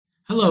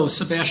Hello,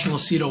 Sebastian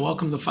Lacido.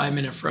 Welcome to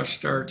 5-Minute Fresh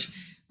Start.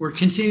 We're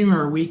continuing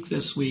our week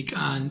this week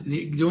on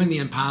doing the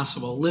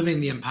impossible, living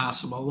the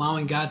impossible,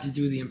 allowing God to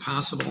do the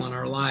impossible in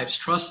our lives,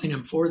 trusting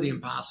Him for the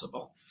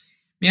impossible.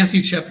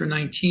 Matthew chapter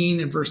 19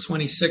 and verse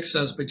 26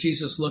 says, "But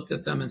Jesus looked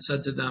at them and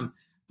said to them,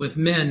 'With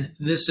men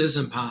this is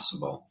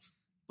impossible,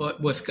 but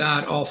with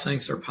God all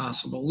things are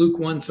possible.'" Luke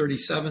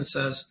 1:37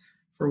 says,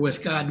 "For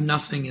with God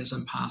nothing is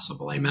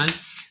impossible." Amen.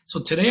 So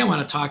today I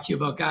want to talk to you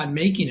about God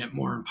making it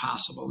more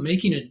impossible,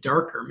 making it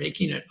darker,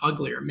 making it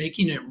uglier,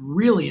 making it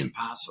really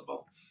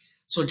impossible.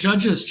 So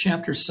Judges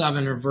chapter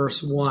 7 or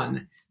verse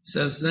 1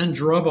 says, "Then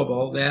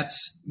Zerubbabel,"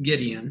 that's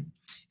Gideon,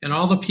 "and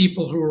all the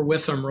people who were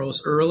with him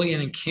rose early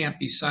and encamped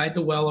beside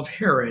the well of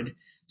Herod,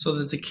 so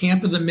that the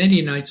camp of the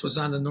Midianites was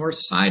on the north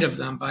side of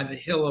them by the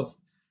hill of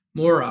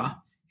Morah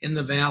in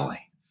the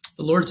valley.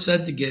 The Lord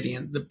said to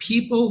Gideon, 'The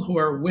people who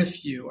are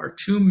with you are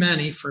too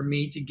many for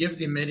me to give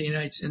the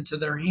Midianites into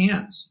their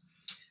hands,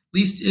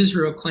 lest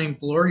Israel claim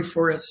glory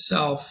for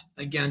itself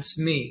against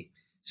me,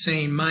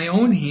 saying, my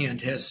own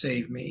hand has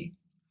saved me.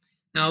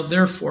 Now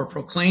therefore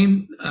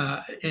proclaim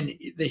in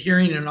the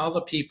hearing in all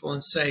the people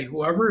and say,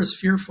 whoever is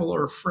fearful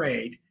or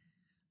afraid,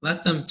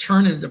 let them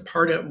turn and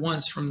depart at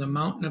once from the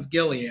mountain of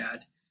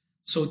Gilead.'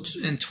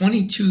 And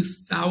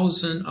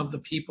 22,000 of the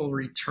people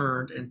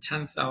returned and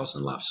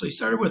 10,000 left." So he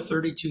started with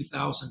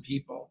 32,000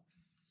 people.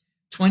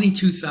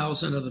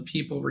 22,000 of the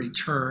people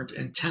returned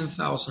and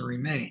 10,000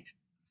 remained.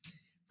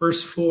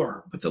 Verse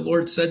 4, "But the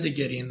Lord said to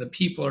Gideon, the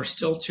people are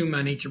still too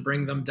many to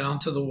bring them down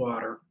to the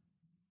water.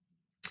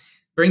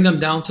 Bring them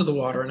down to the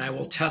water, and I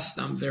will test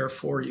them there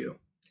for you.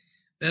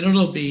 Then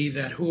it'll be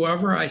that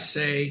whoever I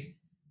say,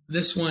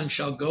 this one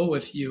shall go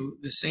with you,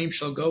 the same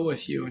shall go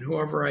with you. And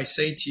whoever I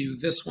say to you,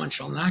 this one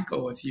shall not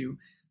go with you,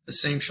 the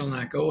same shall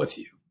not go with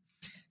you."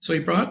 So he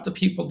brought the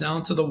people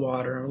down to the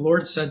water, and the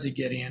Lord said to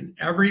Gideon,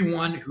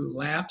 "Everyone who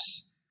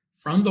laps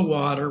from the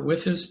water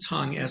with his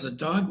tongue as a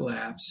dog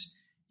laps,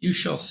 you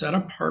shall set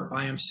apart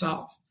by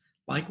himself.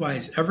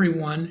 Likewise,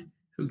 everyone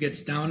who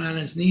gets down on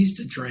his knees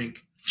to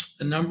drink."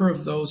 The number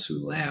of those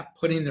who lapped,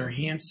 putting their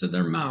hands to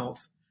their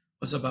mouth,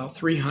 was about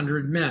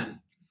 300 men.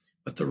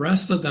 But the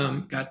rest of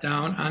them got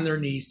down on their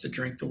knees to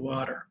drink the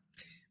water.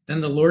 Then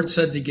the Lord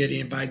said to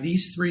Gideon, "By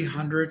these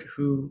 300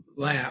 who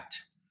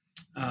lapped,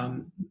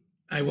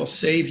 I will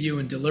save you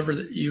and deliver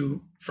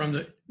you from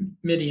the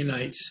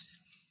Midianites.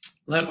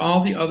 Let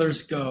all the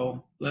others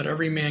go. Let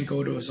every man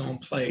go to his own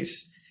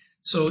place."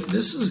 So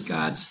this is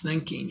God's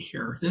thinking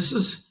here. This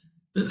is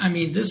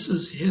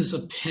his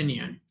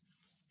opinion.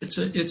 It's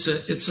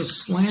a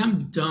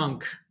slam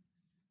dunk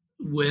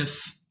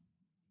with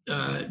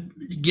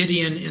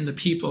Gideon and the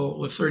people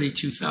with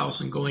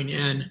 32,000 going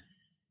in.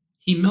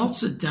 He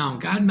melts it down.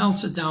 God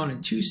melts it down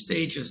in two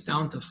stages,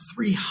 down to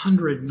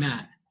 300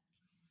 men.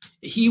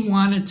 He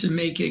wanted to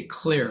make it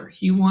clear.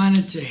 He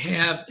wanted to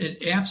have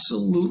it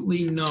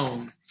absolutely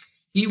known.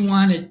 He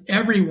wanted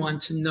everyone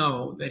to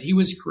know that he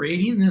was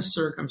creating this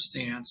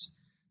circumstance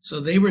so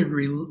they would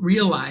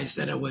realize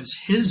that it was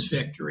his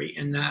victory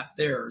and not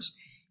theirs.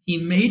 He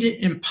made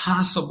it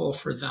impossible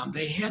for them.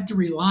 They had to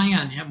rely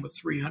on him with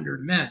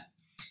 300 men.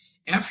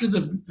 After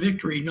the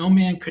victory, no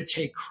man could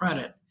take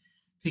credit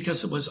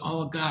because it was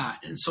all God.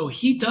 And so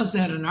he does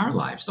that in our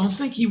lives. Don't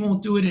think he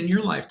won't do it in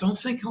your life. Don't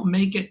think he'll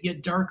make it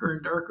get darker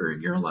and darker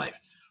in your life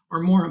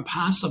or more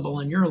impossible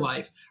in your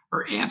life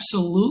or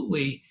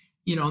absolutely,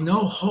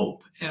 no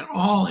hope at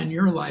all in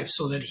your life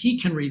so that he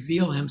can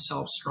reveal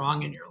himself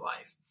strong in your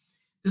life.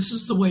 This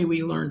is the way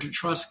we learn to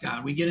trust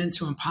God. We get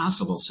into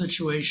impossible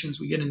situations.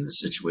 We get into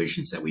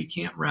situations that we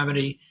can't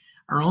remedy.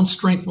 Our own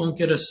strength won't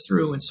get us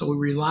through. And so we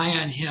rely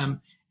on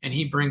him and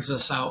he brings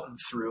us out and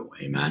through.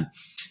 Amen.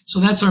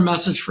 So that's our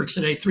message for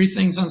today. 3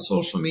 things on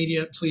social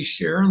media. Please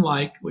share and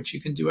like, which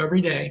you can do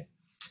every day,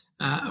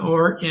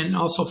 and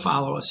also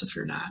follow us if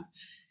you're not.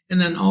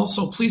 And then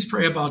also please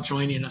pray about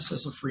joining us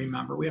as a free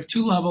member. We have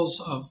 2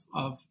 levels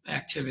of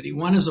activity.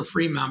 One is a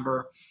free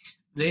member.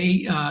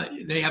 They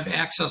have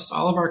access to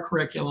all of our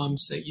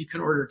curriculums that you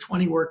can order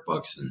 20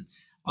 workbooks, and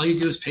all you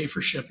do is pay for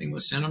shipping. We'll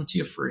send them to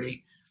you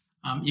free.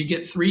 You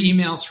get 3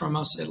 emails from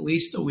us at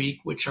least a week,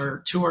 which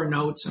are 2 are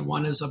notes, and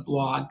 1 is a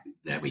blog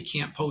that we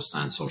can't post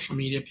on social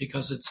media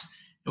because it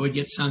would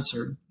get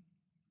censored.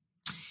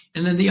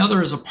 And then the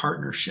other is a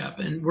partnership,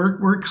 and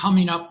we're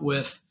coming up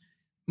with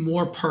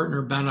more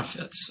partner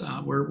benefits.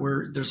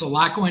 There's a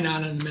lot going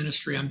on in the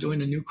ministry. I'm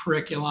doing a new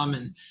curriculum,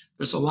 and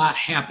there's a lot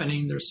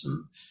happening. There's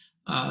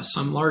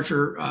some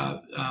larger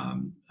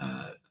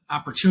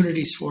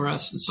opportunities for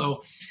us, and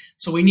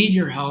so we need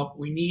your help.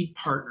 We need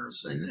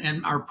partners.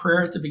 And our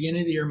prayer at the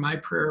beginning of the year,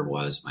 my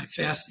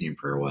fasting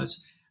prayer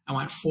was, I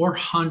want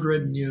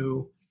 400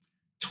 new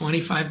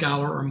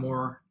 $25 or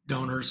more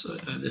donors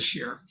this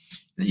year.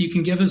 You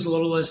can give as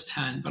little as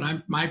 10,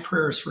 but my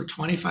prayer is for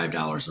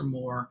 $25 or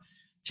more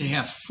to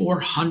have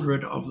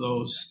 400 of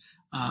those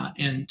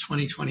in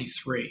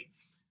 2023.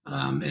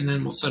 And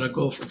then we'll set a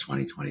goal for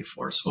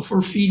 2024. So if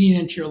we're feeding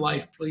into your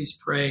life, please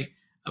pray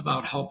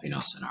about helping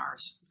us in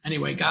ours.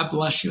 Anyway, God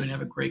bless you and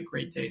have a great,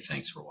 great day.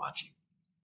 Thanks for watching.